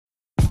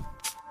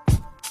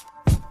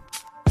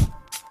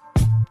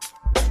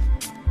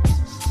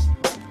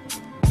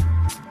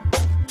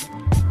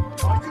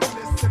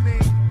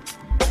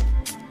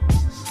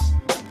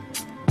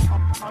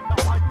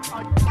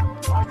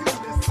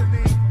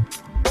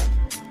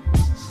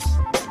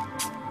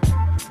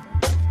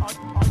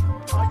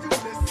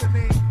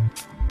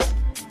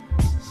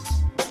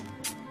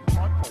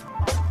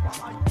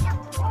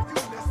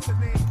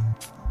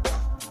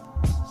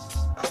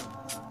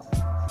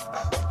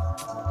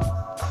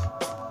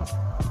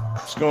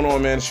Going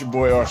on, man? It's your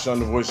boy Arshawn,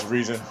 the voice of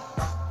reason.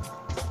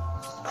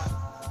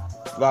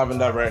 Live and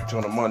direct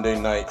on a Monday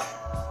night.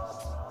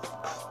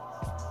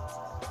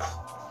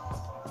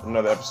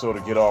 Another episode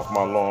of Get Off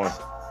My Lawn.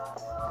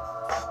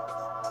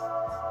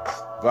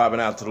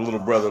 Vibing out to the little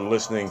brother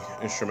listening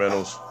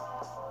instrumentals.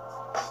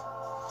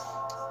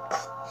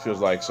 Feels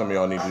like some of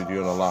y'all need to be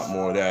doing a lot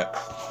more of that.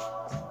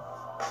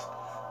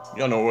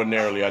 Y'all know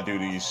ordinarily I do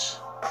these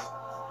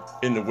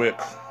in the whip,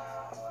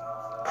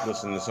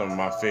 listening to some of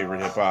my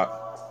favorite hip hop.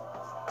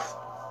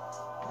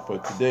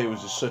 But today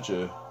was just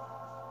the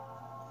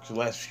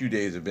last few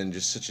days have been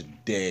just such a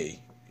day,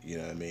 you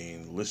know what I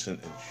mean?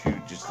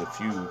 Just a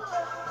few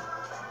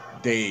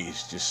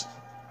days, just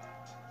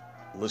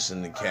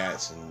listening to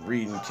cats and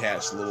reading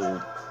cats'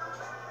 little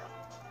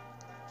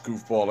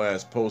goofball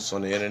ass posts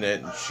on the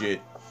internet and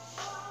shit.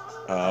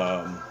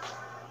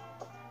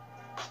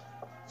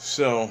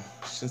 So,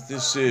 since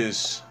this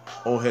is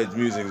Old Heads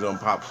Musings on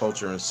pop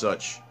culture and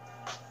such,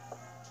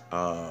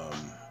 I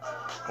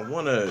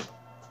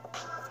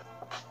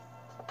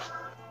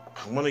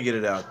want to get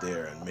it out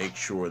there and make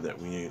sure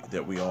that we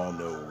all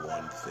know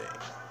one thing,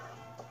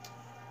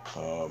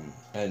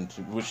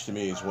 which to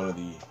me is one of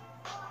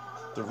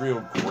the real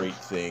great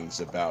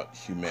things about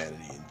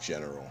humanity in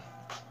general,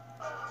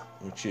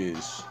 which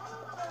is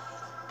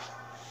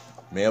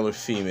male or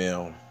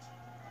female,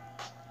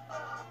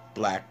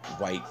 black,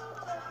 white,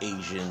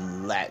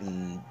 Asian,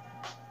 Latin,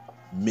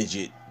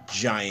 midget,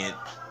 giant,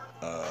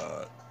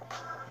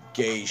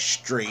 gay,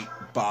 straight,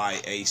 bi,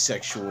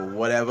 asexual,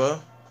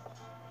 whatever.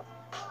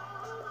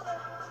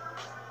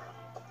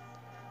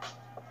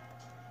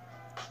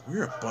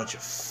 We're a bunch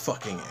of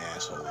fucking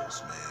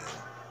assholes, man.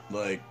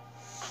 Like,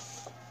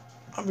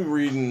 I've been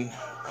reading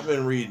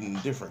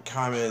different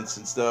comments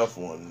and stuff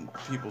on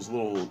people's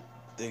little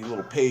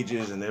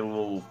pages and their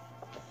little,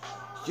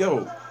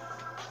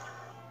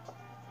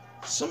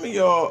 some of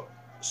y'all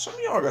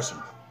got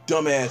some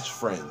dumbass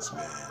friends,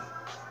 man.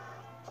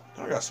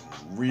 I got some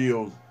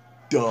real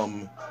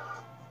dumb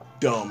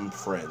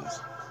friends.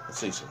 Let's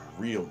say some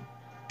real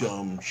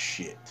dumb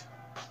shit.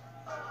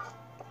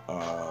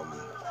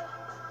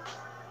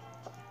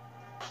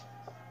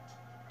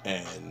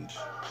 And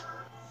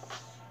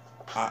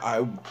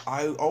I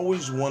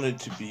always wanted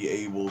to be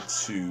able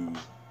to,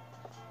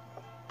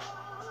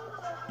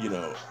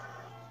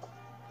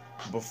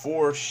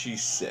 before she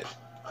said,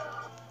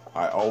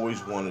 I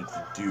always wanted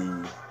to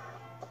do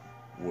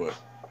what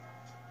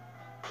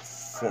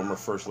former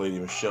First Lady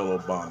Michelle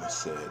Obama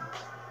said.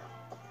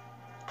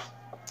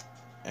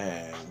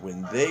 And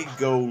when they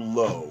go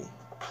low,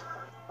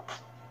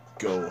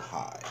 go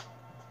high.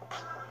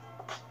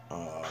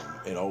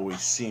 It always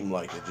seemed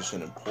like just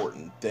an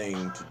important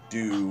thing to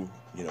do,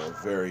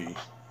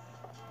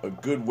 a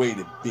good way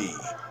to be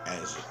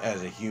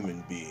as a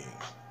human being,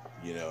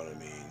 you know what I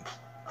mean?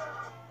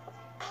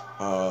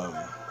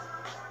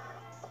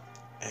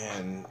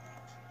 And,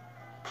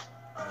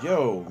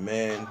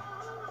 man,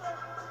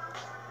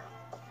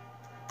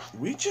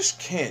 we just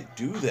can't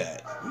do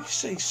that. We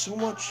say so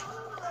much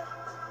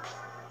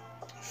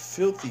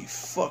filthy,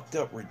 fucked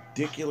up,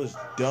 ridiculous,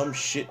 dumb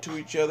shit to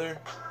each other.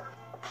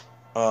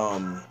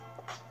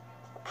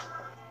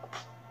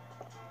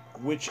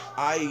 Which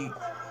I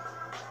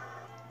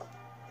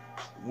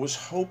was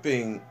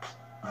hoping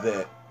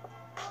that,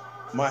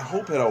 my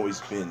hope had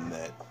always been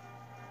that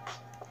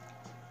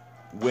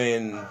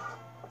when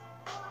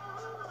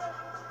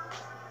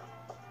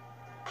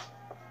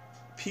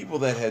people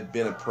that had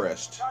been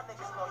oppressed, y'all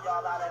niggas know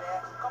y'all out of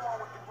there. Come on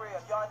with the real.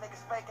 Y'all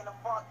niggas faking the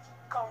funk.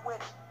 Come with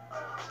it.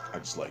 I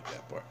just like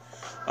that part.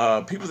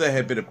 People that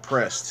had been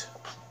oppressed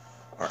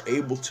are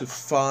able to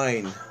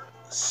find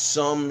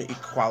some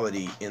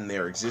equality in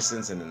their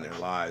existence and in their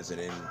lives and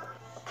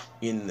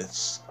in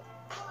this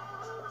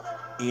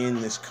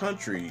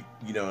country,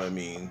 you know what I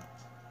mean?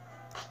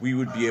 We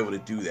would be able to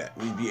do that.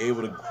 We'd be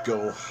able to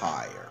go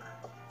higher,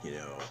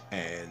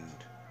 and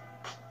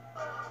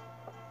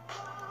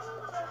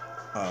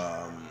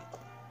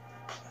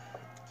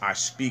I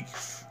speak,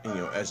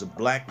 as a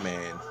black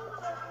man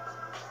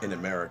in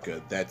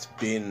America that's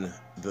been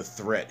the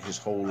threat his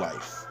whole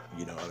life,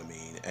 you know what I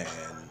mean?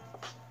 And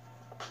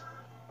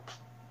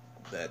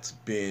that's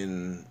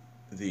been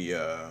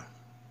the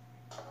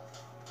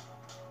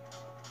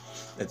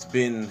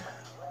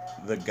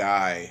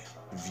guy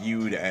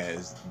viewed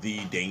as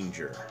the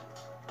danger.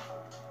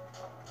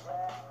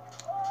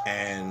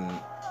 And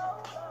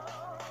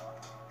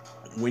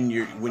when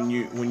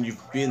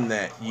you've been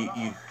that,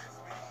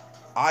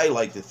 I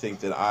like to think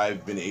that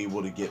I've been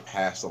able to get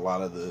past a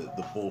lot of the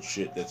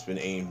bullshit that's been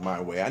aimed my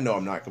way. I know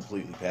I'm not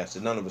completely past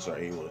it. None of us are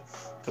able to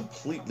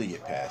completely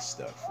get past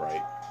stuff,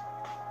 right?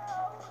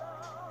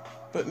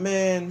 But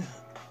man,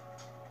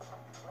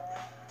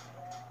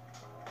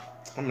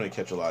 I'm gonna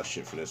catch a lot of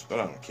shit for this, but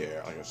I don't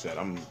care. Like I said,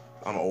 I'm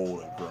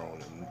old and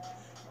grown, and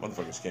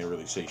motherfuckers can't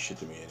really say shit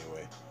to me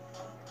anyway.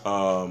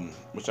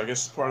 Which I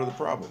guess is part of the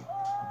problem.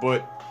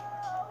 But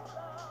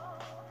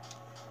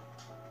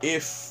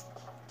if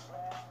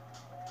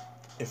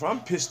I'm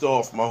pissed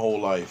off my whole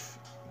life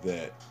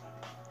that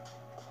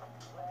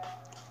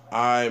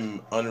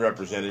I'm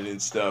unrepresented in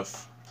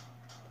stuff,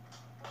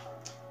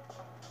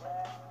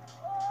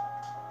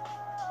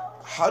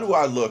 how do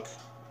I look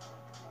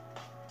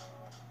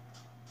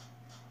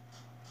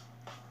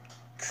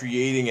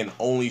creating and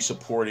only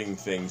supporting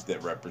things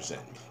that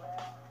represent me?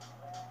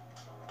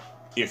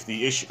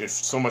 If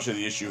so much of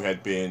the issue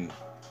had been,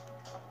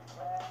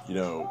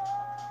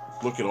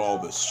 look at all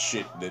this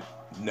shit that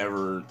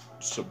never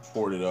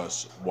supported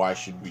us, why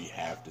should we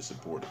have to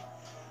support it?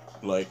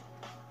 Like,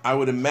 I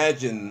would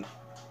imagine,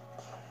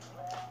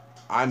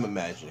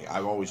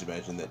 I've always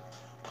imagined that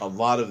a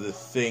lot of the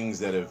things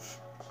that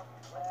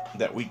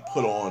we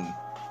put on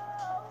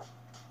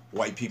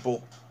white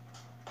people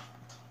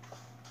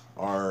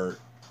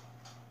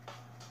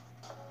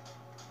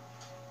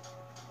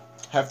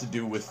have to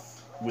do with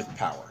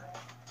power.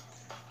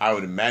 I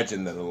would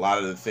imagine that a lot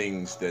of the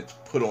things that's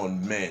put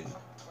on men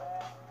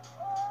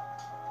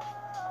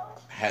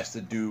has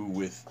to do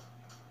with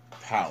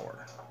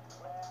power.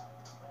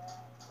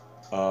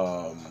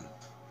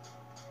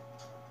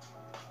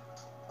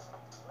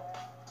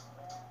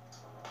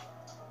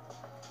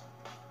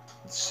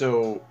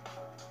 So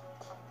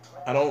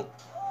I don't.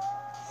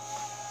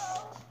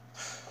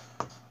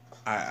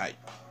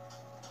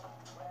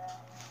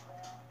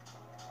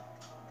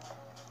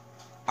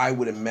 I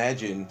would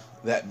imagine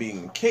that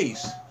being the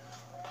case,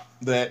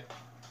 that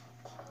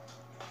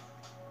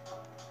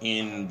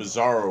in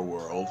Bizarro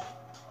World,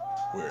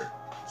 where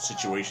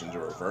situations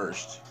are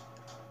reversed,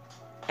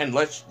 and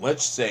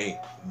let's say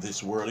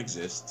this world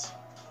exists,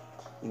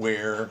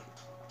 where,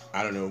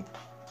 I don't know,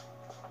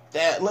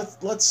 that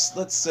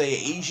let's say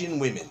Asian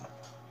women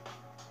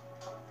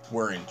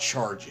were in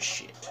charge of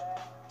shit.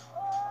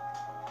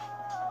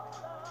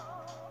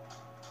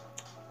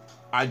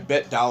 I'd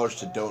bet dollars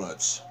to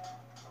donuts.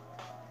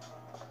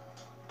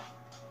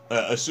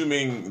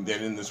 Assuming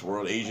that in this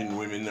world Asian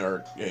women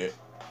are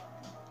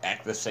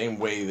act the same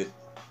way that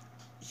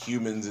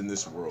humans in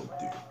this world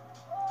do.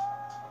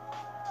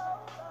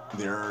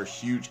 There are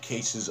huge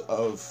cases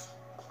of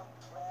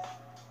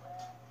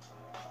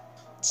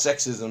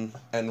sexism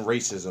and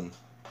racism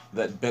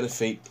that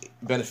benefit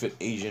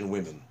Asian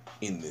women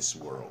in this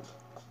world.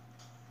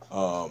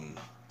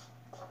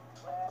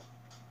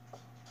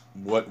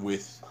 What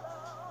with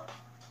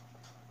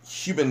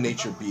human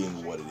nature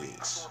being what it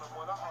is.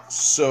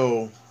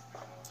 So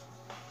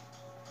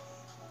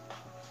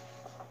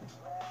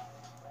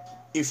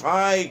if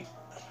I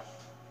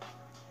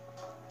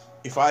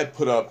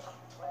put up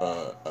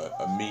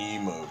a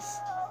meme of,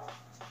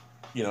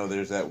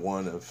 there's that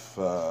one of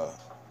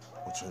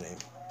what's her name,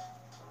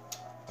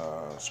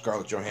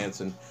 Scarlett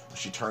Johansson.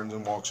 She turns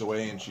and walks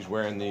away, and she's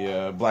wearing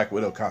the Black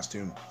Widow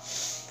costume,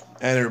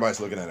 and everybody's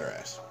looking at her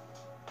ass.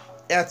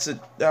 That's it.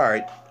 All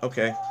right,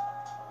 okay.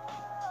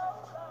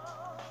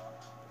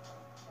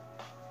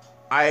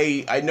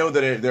 I know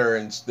that there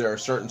are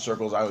certain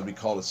circles I would be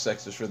called a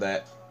sexist for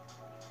that.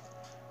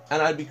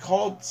 And I'd be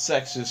called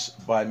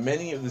sexist by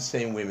many of the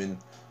same women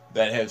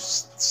that have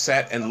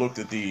sat and looked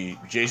at the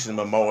Jason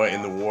Momoa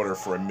in the water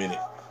for a minute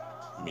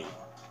meme.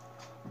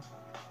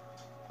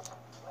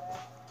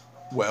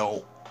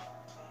 Well,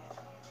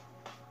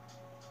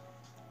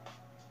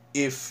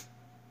 if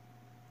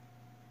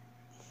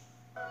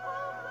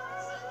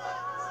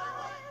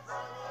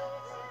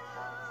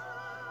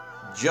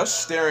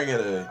just staring at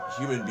a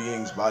human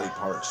being's body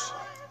parts,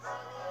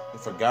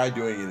 if a guy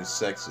doing it is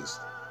sexist,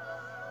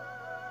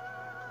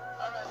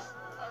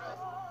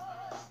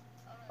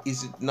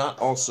 is it not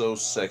also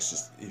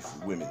sexist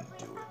if women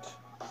do it?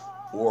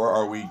 Or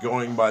are we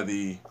going by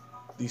the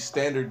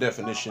standard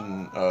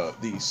definition,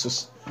 the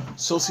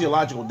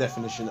sociological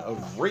definition of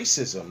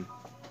racism,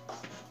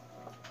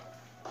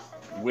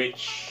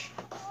 which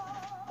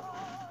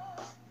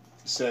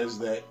says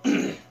that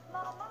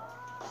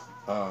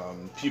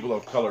people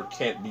of color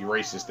can't be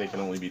racist, they can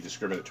only be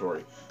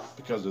discriminatory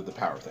because of the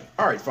power thing.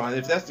 Alright, fine.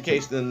 If that's the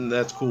case, then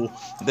that's cool.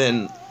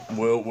 Then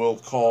we'll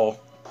call,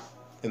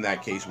 in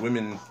that case,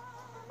 women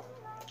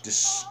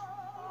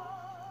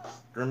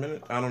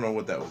discriminate? I don't know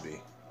what that would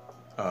be.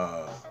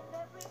 I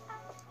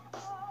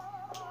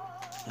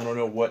don't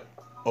know what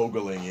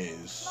ogling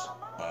is.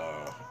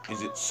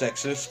 Is it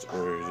sexist,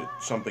 or is it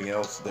something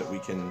else that we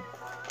can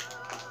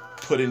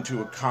put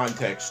into a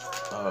context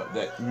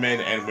that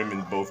men and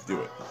women both do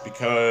it?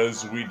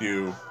 Because we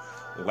do,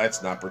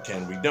 let's not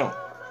pretend we don't.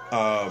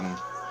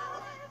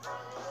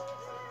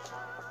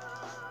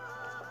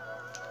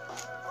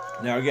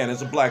 Now again,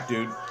 as a black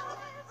dude,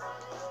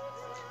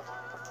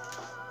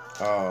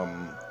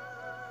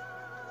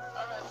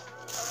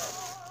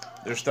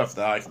 there's stuff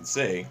that I can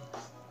say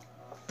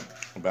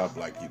about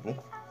black people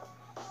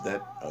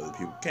that other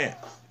people can't.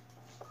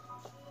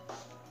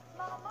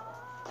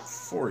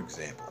 For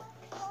example,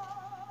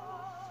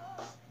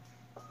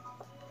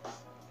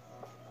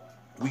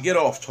 we get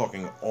off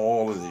talking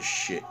all of this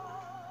shit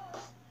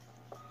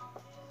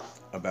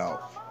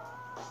about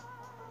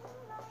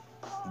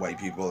white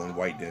people and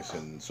whiteness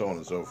and so on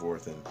and so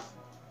forth, and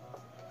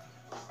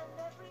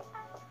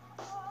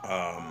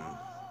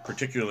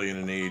particularly in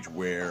an age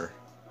where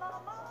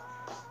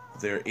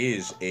there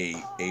is a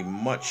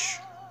much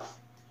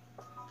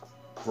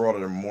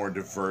broader, more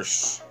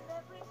diverse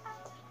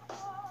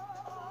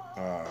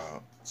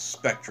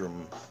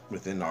spectrum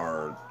within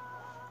our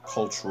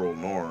cultural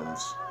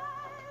norms.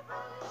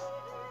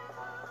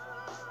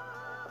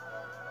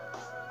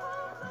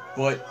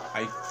 But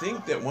I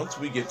think that once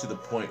we get to the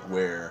point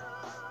where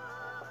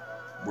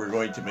we're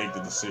going to make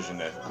the decision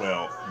that,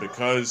 well,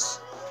 because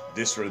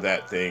this or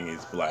that thing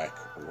is black,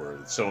 or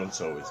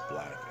so-and-so is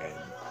black, and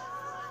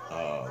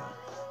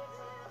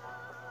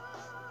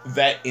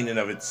that in and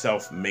of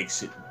itself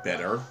makes it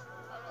better,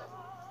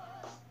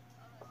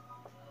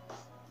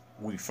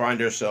 we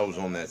find ourselves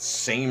on that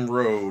same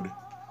road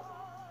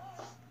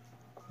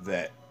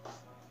that,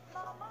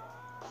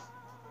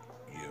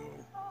 you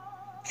know,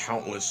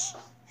 countless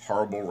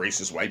horrible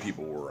racist white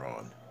people were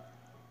on.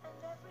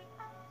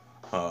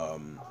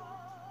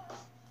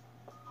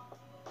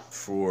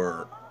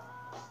 For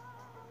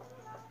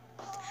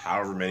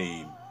however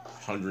many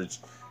hundreds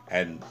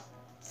and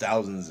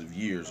thousands of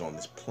years on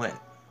this planet.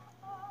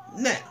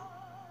 Now,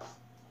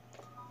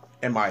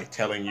 am I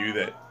telling you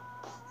that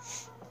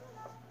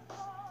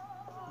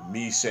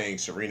me saying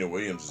Serena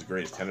Williams is the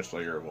greatest tennis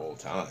player of all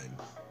time,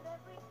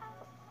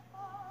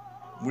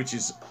 which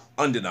is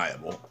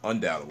undeniable,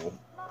 undoubtable,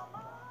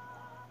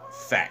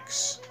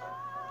 facts.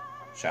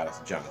 Shout out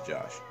to John and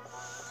Josh.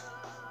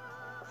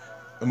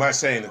 Am I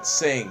saying that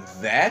saying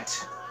that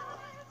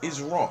is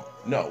wrong?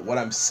 No, what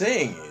I'm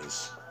saying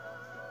is,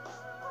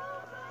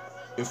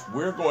 if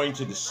we're going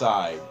to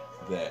decide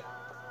that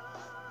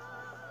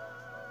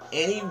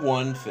any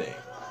one thing,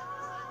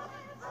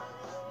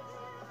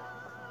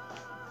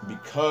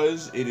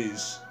 because it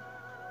is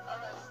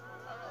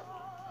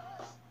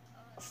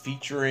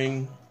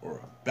featuring or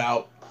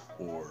about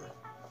or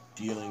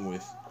dealing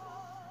with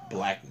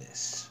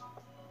blackness,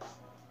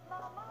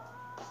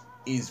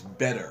 is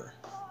better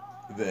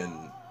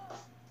than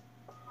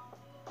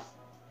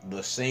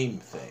the same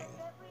thing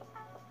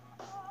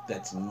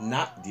that's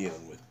not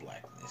dealing with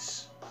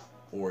blackness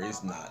or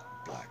is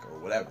not black or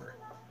whatever,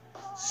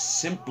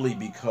 simply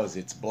because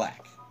it's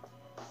black,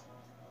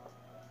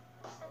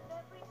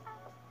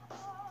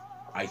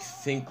 I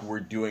think we're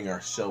doing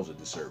ourselves a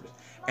disservice.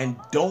 And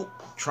don't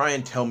try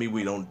and tell me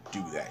we don't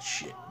do that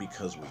shit,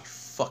 because we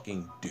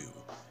fucking do.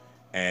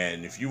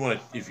 And if you want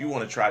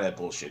to try that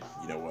bullshit,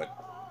 you know what?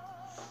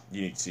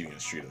 You need to see me on the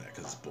street on that,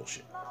 because it's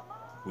bullshit.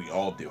 We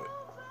all do it.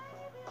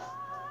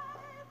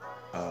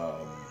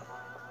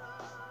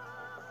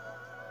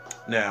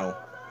 Now,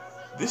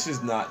 this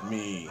is not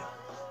me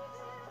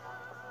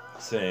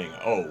saying,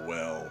 oh,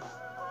 well,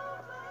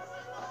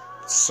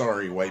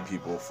 sorry white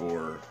people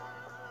for,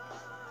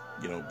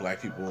 you know,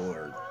 black people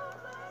or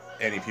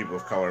any people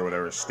of color or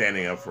whatever,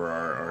 standing up for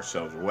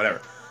ourselves or whatever.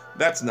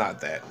 That's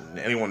not that. And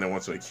anyone that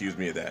wants to accuse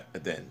me of that,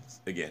 then,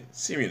 again,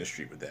 see me in the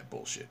street with that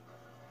bullshit.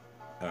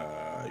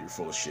 You're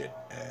full of shit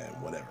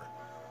and whatever.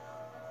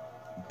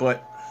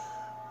 But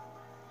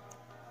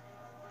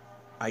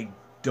I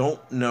don't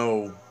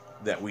know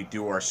that we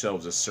do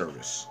ourselves a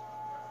service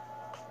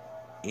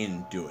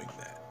in doing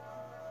that.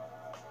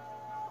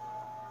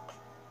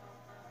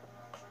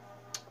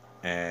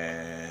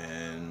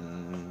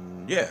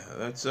 And yeah,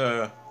 that's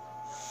the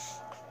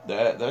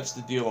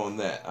deal on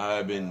that.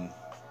 I've been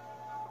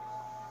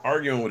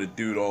arguing with a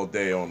dude all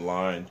day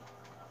online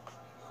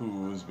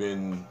who's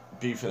been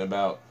beefing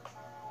about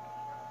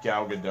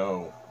Gal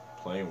Gadot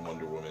playing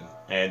Wonder Woman,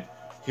 and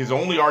his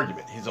only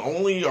argument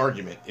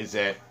is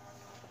that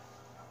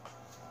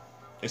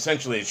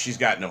essentially she's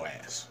got no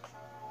ass.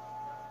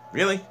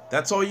 Really?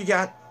 That's all you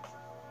got?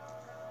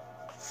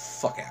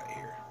 Fuck out of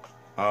here.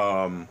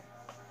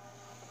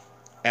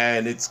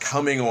 And it's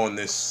coming on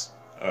this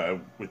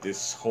with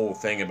this whole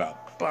thing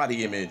about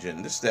body image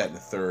and this, that, and the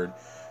third.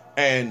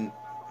 And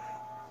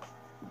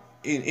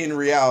in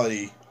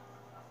reality,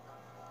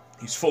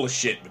 he's full of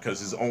shit, because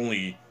his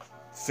only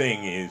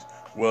thing is,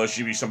 well, it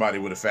should be somebody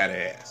with a fat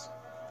ass.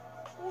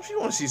 Well, if you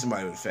want to see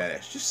somebody with a fat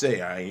ass, just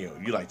say,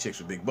 you like chicks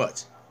with big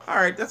butts. All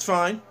right, that's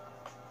fine.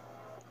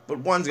 But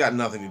one's got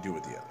nothing to do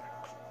with the other.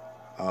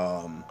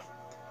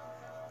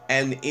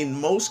 And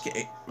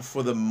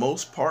for the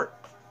most part,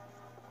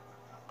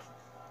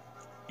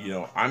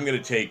 I'm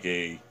gonna take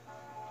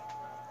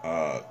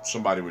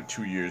somebody with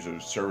 2 years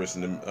of service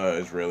in the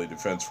Israeli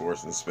Defense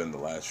Force and spend the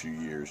last few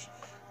years,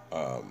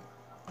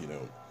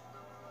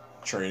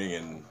 training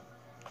and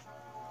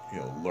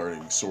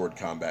learning sword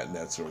combat and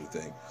that sort of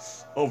thing,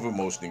 over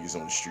most niggas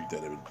on the street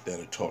that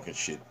are talking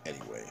shit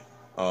anyway.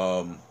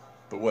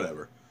 But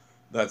whatever,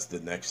 that's the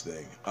next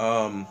thing.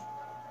 But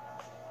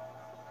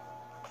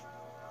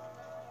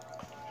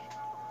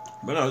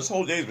no, this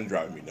whole day's been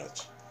driving me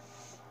nuts,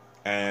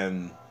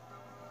 and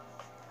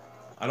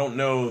I don't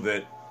know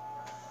that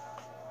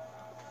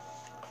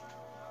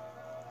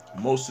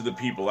most of the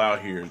people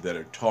out here that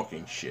are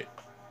talking shit,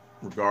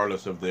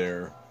 regardless of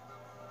of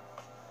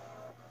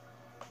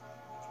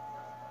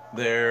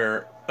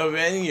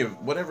any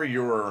of whatever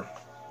your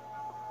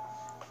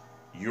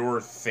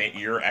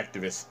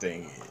activist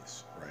thing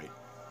is, right?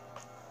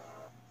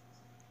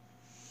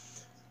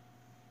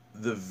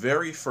 the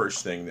very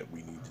first thing that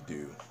we need to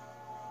do,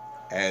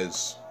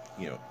 as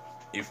you know,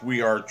 if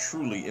we are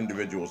truly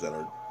individuals that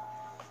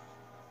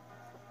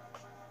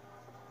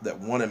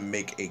want to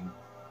make a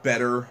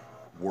better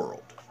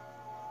world,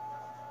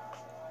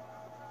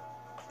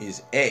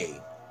 is A,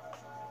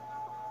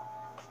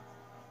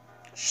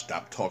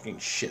 stop talking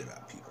shit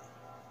about people.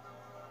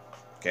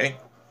 Okay?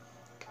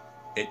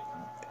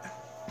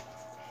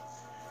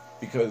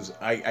 Because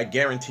I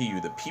guarantee you,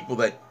 the people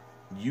that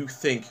you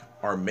think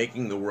are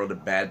making the world a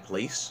bad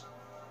place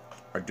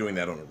are doing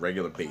that on a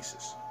regular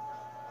basis.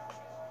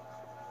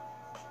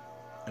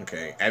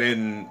 Okay? And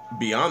then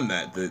beyond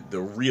that,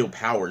 the real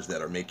powers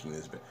that are making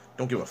this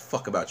don't give a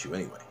fuck about you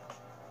anyway.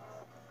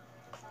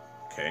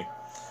 Okay?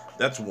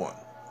 That's one.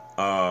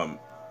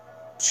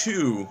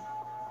 Two,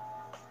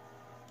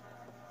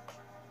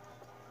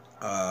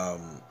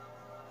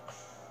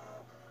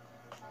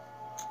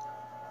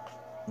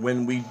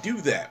 when we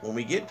do that, when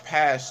we get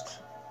past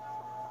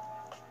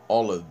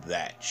all of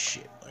that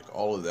shit, like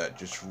all of that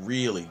just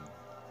really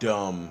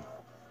dumb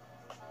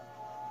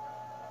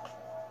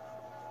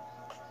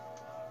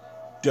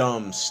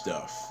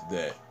stuff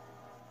that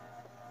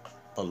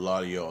a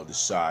lot of y'all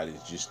decide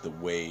is just the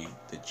way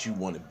that you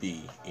want to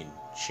be in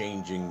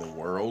changing the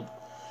world.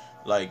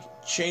 Like,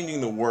 changing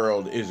the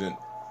world isn't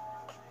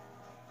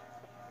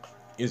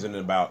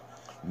about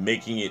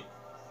making it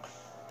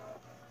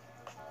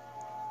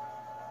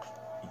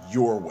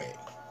your way.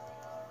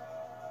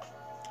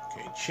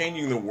 Okay,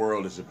 changing the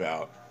world is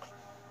about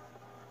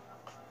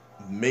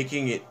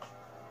making it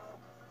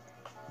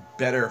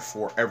better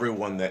for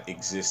everyone that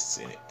exists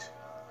in it.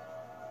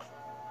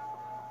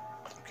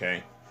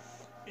 Okay?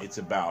 It's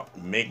about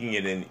making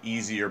it an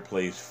easier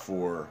place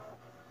for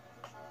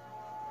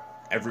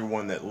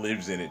everyone that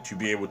lives in it to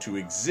be able to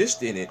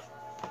exist in it.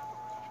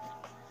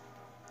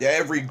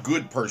 Every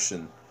good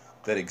person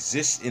that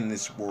exists in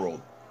this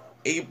world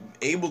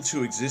able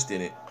to exist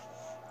in it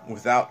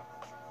without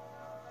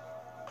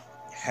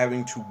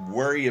having to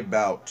worry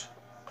about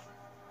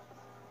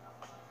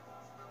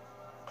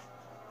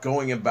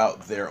going about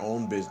their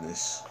own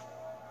business,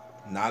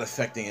 not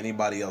affecting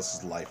anybody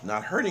else's life,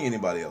 not hurting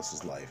anybody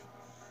else's life,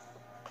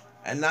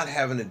 and not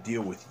having to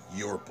deal with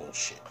your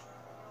bullshit.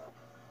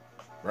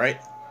 Right?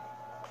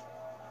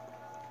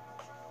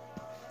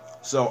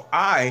 So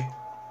I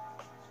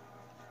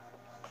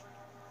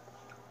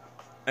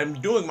am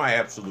doing my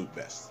absolute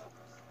best.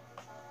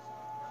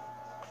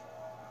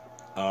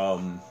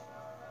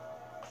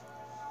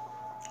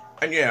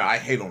 And yeah, I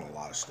hate on a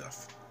lot of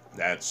stuff.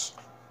 That's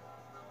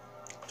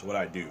what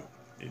I do.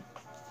 It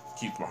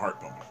keeps my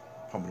heart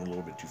pumping a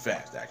little bit too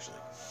fast, actually.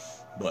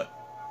 But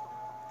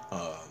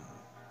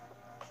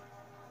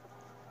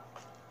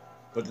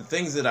the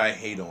things that I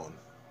hate on,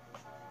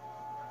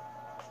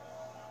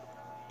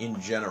 in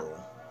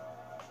general,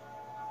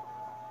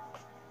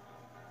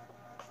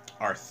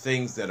 are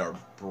things that are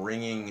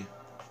bringing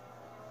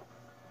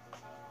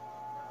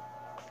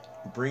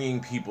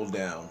people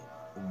down,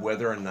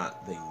 whether or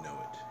not they know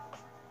it.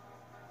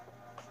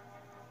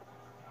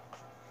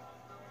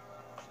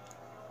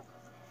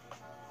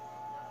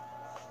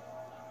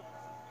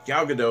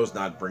 Gal Gadot's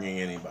not bringing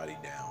anybody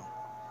down.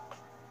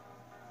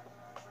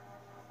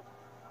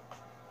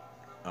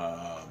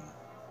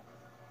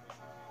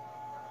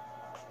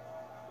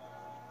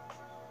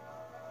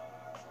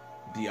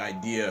 The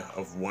idea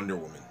of Wonder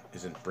Woman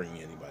isn't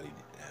bringing anybody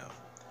down.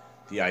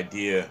 The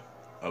idea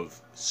of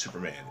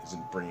Superman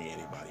isn't bringing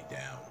anybody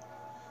down.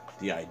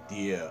 The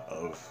idea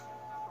of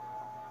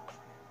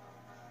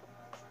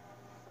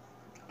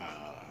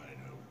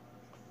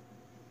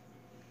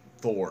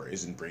Thor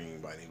isn't bringing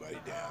anybody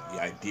down.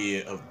 The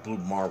idea of Blue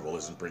Marvel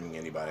isn't bringing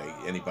anybody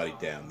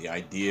down. The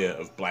idea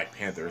of Black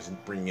Panther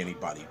isn't bringing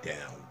anybody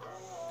down.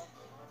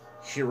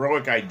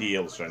 Heroic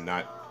ideals are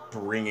not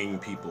bringing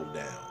people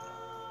down.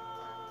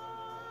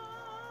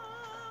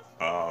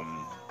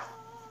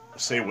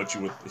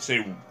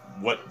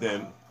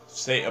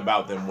 Say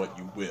about them what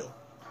you will.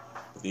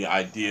 The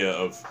idea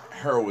of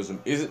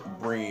heroism isn't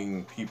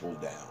bringing people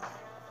down.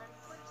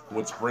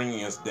 What's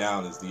bringing us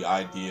down is the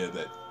idea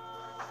that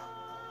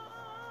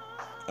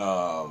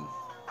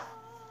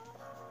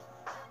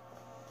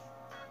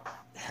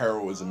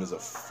heroism is a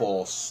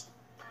false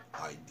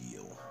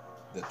ideal,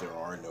 that there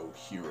are no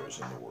heroes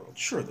in the world.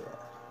 Sure there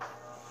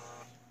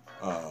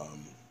are.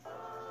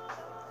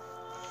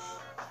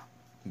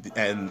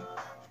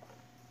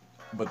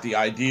 But the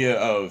idea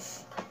of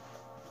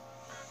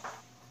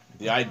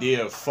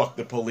fuck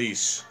the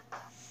police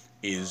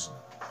is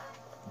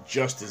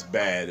just as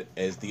bad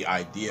as the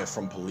idea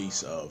from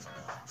police of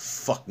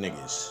fuck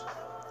niggas.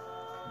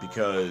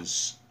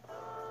 Because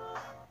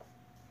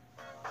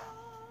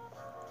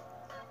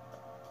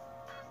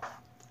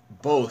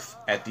both,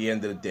 at the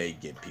end of the day,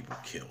 get people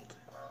killed.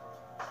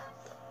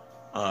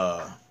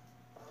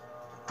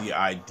 The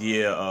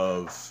idea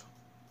of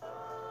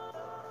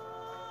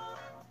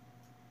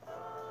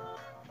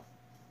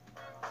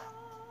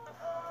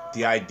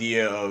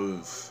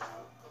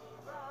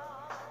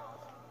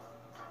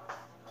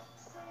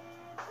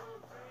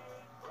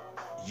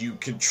you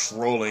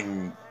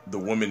controlling the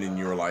women in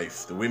your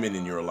life, the women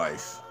in your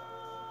life,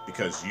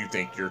 because you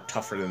think you're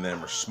tougher than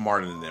them or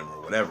smarter than them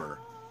or whatever,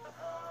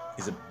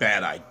 is a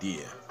bad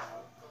idea.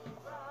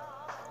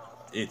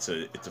 It's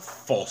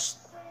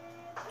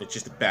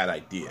just a bad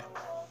idea.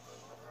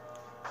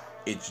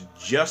 It's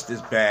just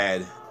as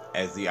bad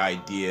as the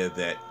idea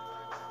that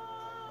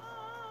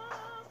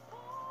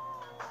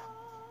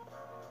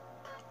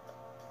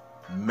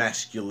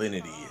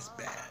masculinity is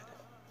bad.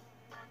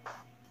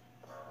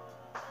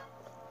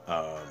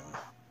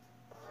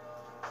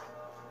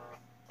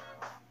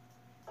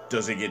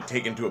 Does it get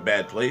taken to a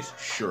bad place?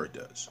 Sure it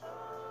does.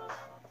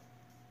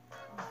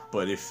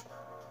 But if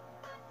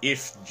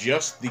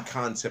just the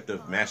concept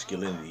of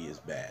masculinity is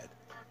bad,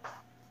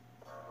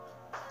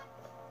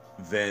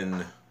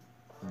 then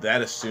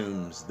that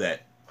assumes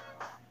that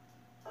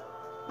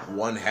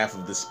one half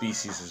of the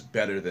species is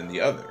better than the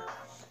other.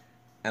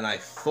 And I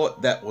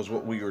thought that was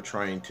what we were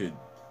trying to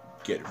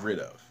get rid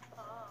of.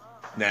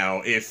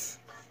 Now, if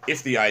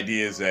the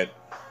idea is that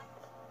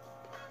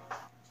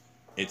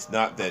it's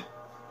not that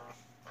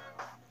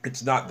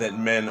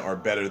men are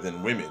better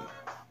than women,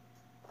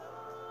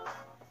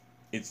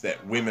 it's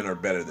that women are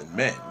better than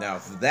men. Now,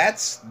 if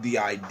that's the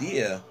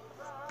idea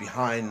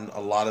behind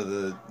a lot of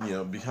the,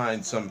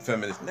 behind some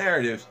feminist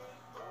narratives,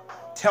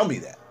 tell me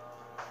that.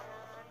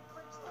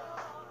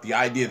 The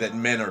idea that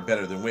men are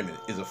better than women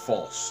is a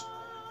false.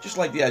 Just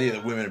like the idea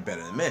that women are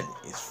better than men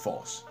is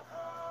false.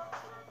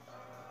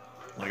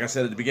 Like I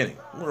said at the beginning,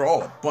 we're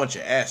all a bunch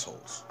of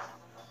assholes.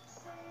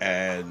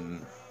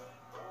 And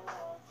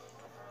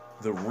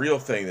the real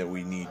thing that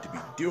we need to be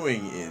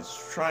doing is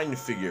trying to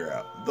figure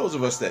out, those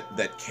of us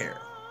that care,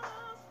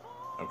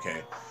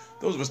 okay?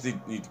 Those of us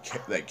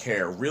that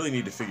care really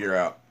need to figure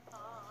out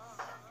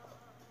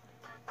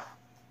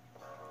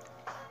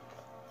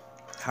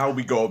how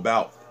we go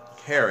about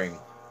caring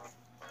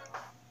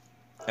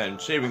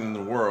and saving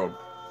the world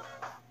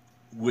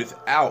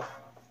without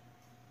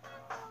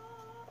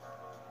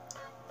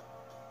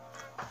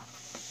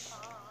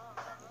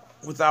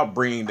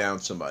bringing down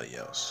somebody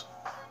else.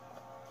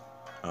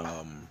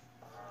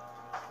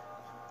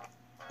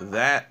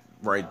 That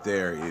right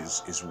there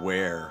is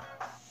where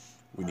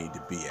we need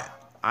to be at.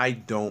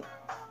 At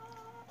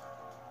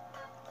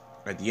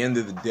the end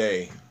of the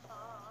day,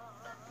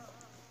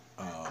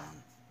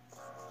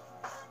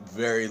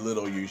 very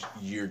little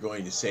you're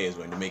going to say is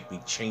going to make me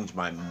change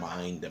my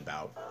mind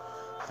about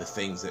the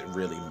things that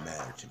really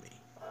matter to me.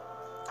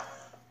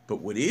 But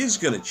what is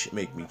going to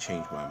make me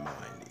change my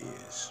mind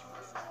is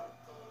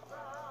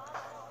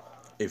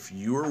if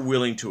you're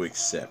willing to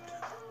accept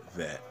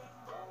that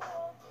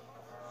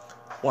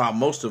while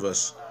most of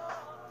us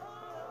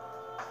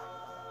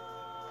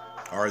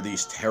are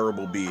these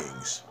terrible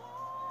beings,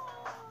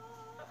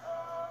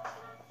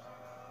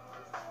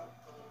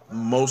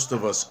 most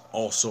of us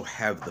also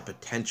have the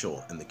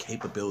potential and the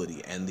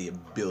capability and the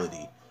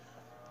ability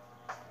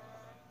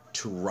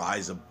to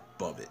rise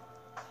above it.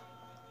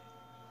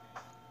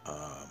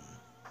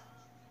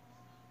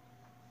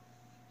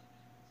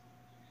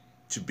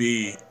 To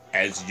be,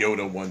 as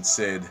Yoda once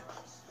said,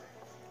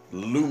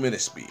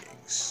 luminous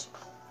beings.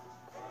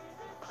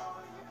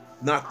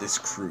 Not this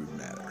crude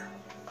matter.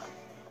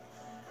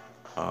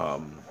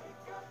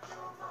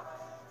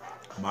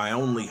 My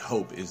only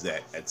hope is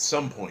that at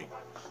some point,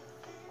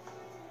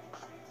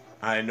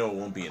 I know it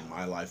won't be in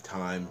my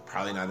lifetime,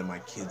 probably not in my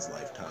kids'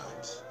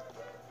 lifetimes,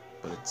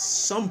 but at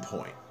some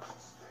point,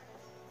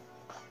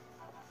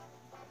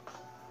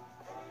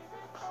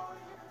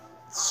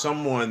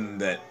 someone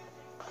that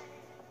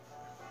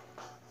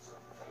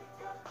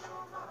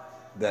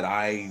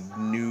I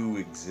knew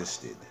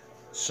existed,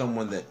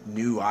 someone that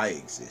knew I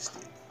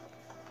existed,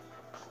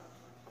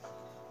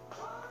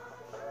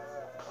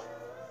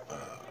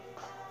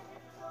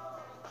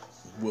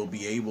 will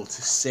be able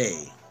to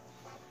say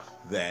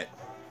that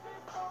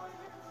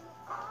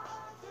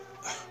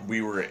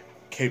we were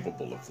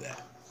capable of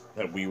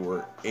that we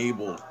were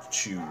able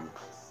to,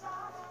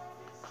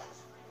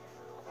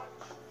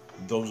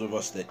 those of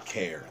us that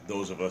care,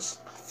 those of us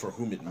for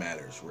whom it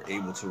matters, were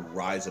able to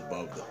rise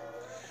above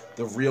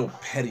the real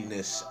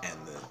pettiness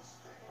and the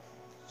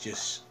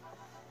just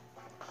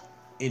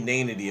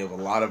inanity of a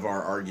lot of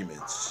our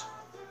arguments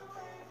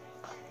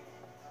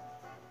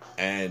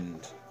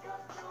and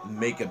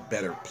make a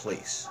better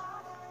place.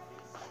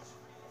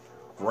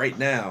 Right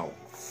now,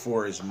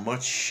 for as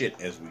much shit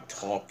as we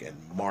talk and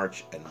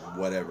march and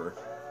whatever,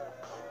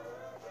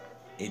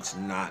 it's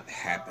not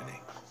happening.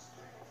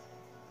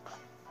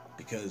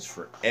 Because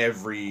for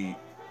every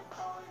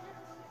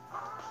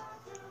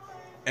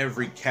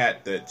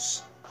cat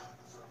that's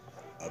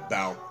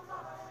about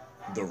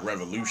the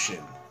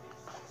revolution,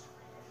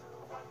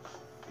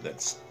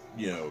 that's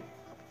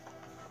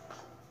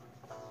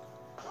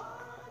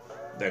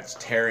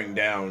tearing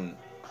down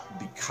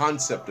the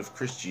concept of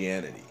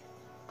Christianity,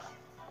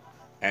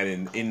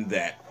 and in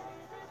that,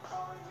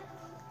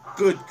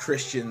 good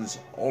Christians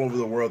all over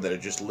the world that are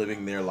just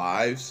living their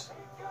lives,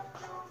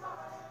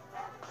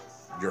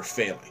 you're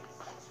failing.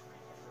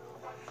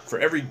 for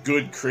every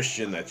good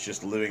Christian that's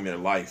just living their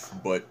life,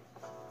 but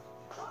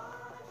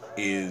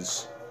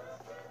is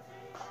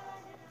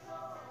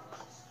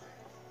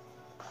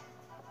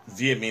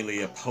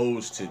vehemently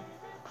opposed to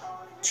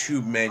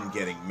two men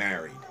getting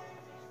married,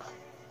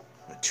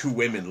 two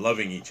women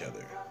loving each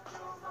other,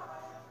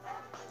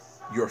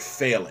 you're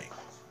failing.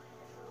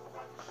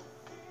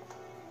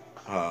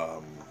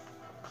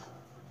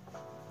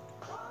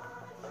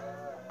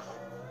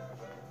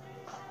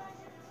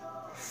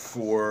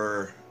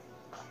 For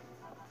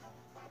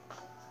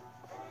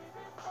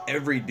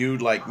every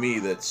dude like me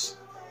that's...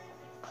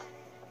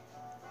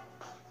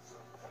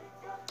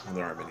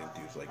 There aren't many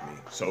dudes like me.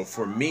 So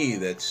for me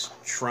that's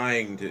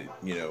trying to,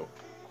 you know,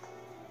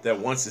 that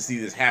wants to see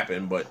this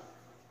happen, but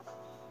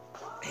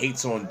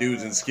hates on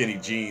dudes in skinny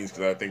jeans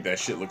because I think that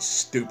shit looks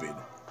stupid,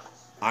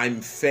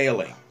 I'm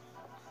failing.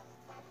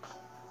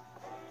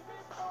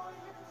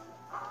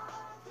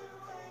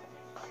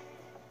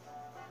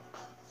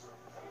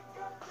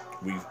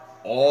 We've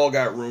all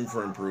got room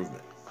for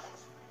improvement.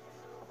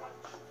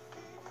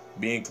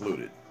 Me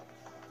included.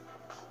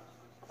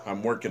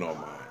 I'm working on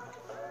mine.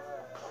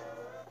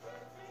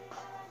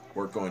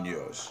 Work on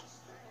yours.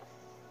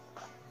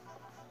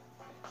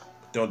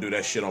 Don't do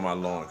that shit on my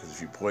lawn, because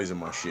if you poison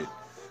my shit,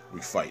 we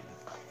fighting.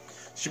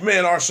 It's your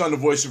man, our son, the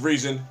voice of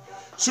reason.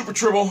 Super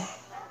Tribble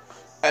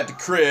at the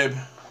crib,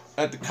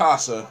 at the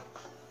casa,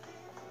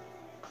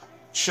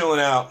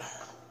 chilling out.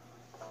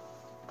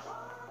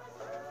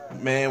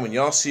 Man, when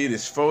y'all see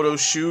this photo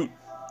shoot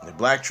that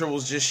Black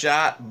Tribbles just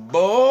shot,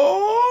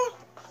 boy,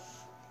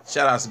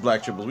 shout out to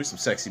Black Tribbles. We some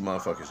sexy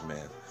motherfuckers,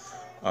 man.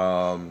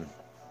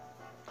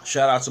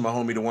 Shout out to my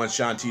homie, the one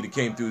Sean T, that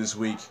came through this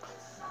week.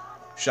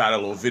 Shot a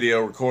little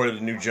video, recorded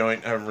a new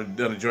joint. I haven't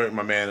done a joint with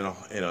my man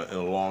in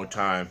a long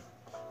time.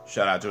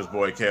 Shout out to his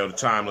boy KO the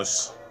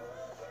Timeless.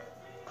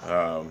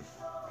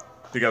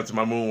 Big up to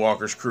my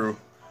Moonwalkers crew.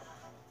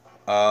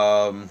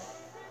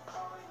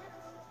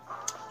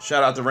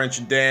 Shout out to Wrench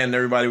and Dan and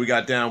everybody we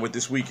got down with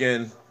this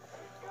weekend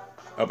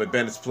up at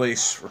Bennett's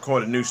Place.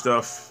 Recorded new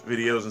stuff,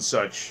 videos and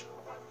such.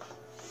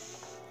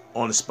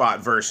 On the spot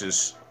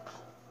versus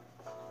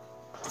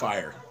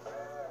fire.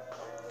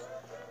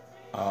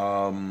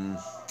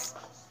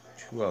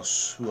 Who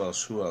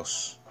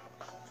else?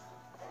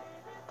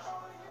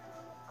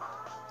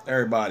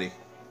 Everybody.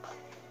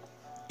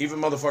 Even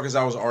motherfuckers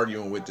I was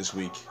arguing with this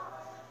week.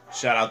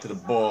 Shout out to the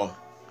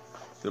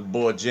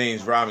boy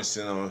James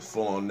Robinson. I'm a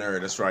full-on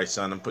nerd. That's right,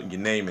 son. I'm putting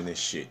your name in this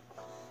shit.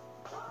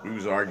 We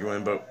was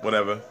arguing, but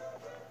whatever.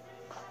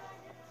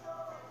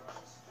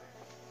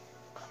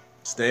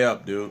 Stay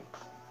up, dude.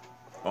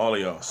 All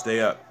of y'all,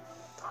 stay up.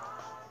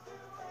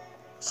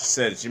 As I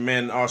said, it's your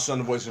man, our son,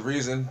 the voice of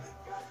reason.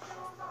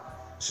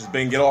 This has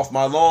been Get Off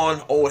My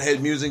Lawn, old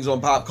head musings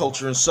on pop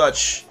culture and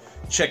such.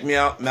 Check me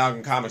out,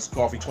 Malcolm Comics and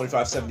Coffee,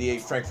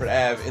 2578 Frankfurt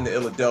Ave in the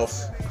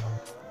Philadelphia.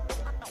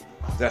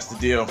 That's the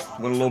deal.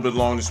 Went a little bit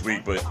long this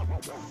week, but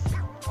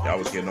y'all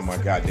was getting on my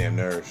goddamn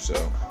nerves, so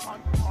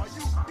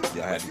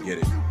y'all had to get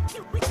it.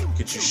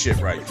 Get your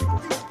shit right,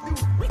 people.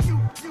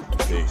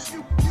 Peace.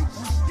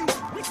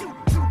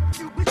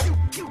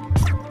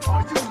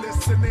 Are you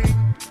listening?